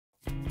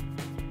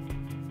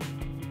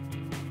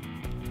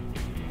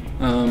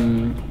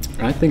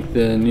I think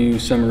the new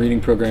summer reading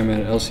program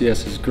at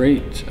LCS is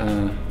great.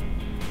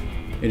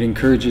 It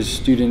encourages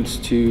students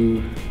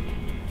to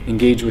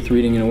engage with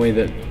reading in a way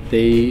that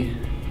they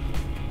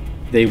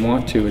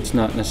want to. It's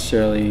not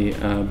necessarily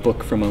a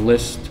book from a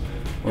list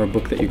or a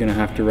book that you're going to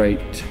have to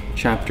write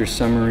chapter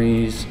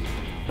summaries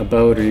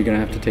about, or you're going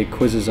to have to take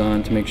quizzes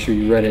on to make sure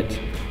you read it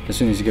as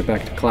soon as you get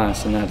back to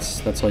class, and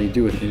that's all you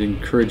do with it. It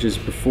encourages,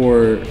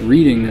 before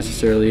reading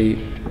necessarily,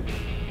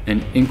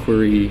 an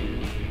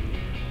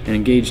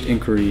engaged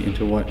inquiry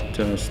into what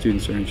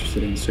students are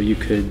interested in. So you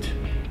could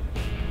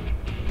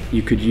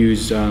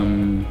use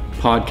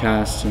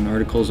podcasts and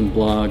articles and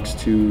blogs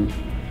to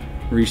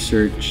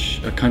research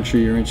a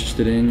country you're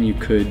interested in. You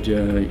could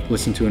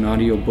listen to an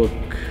audiobook.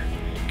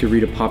 You could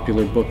read a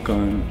popular book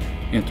on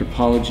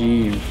anthropology.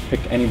 You pick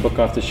any book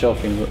off the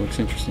shelf and what looks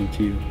interesting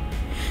to you.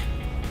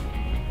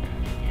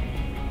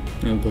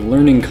 Now, the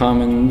Learning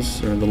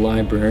Commons, or the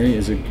library,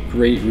 is a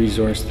great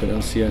resource that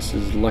LCS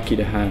is lucky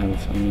to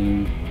have. I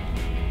mean,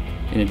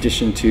 in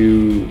addition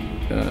to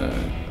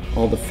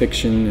all the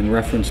fiction and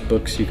reference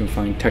books, you can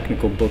find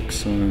technical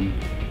books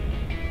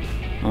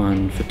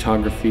on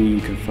photography,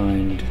 you can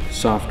find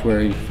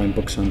software, you can find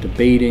books on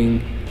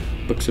debating,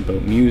 books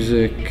about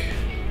music,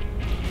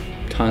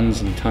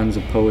 tons and tons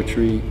of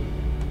poetry.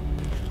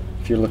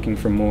 If you're looking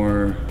for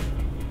more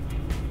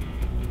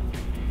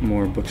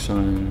books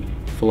on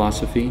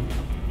philosophy,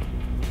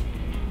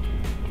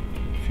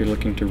 if you're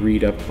looking to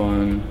read up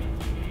on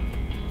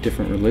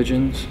different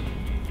religions,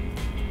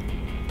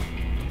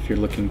 if you're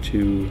looking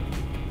to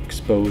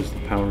expose the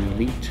power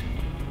elite,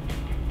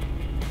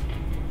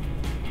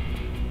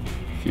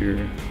 if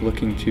you're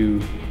looking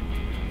to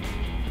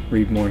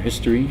read more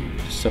history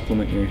to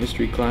supplement your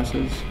history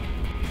classes,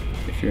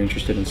 if you're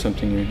interested in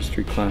something your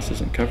history class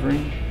isn't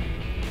covering,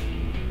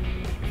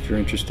 if you're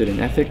interested in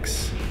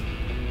ethics,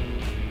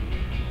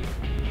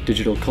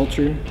 digital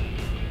culture,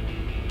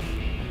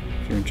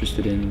 if you're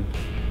interested in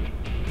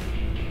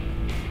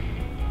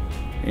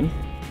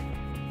anything.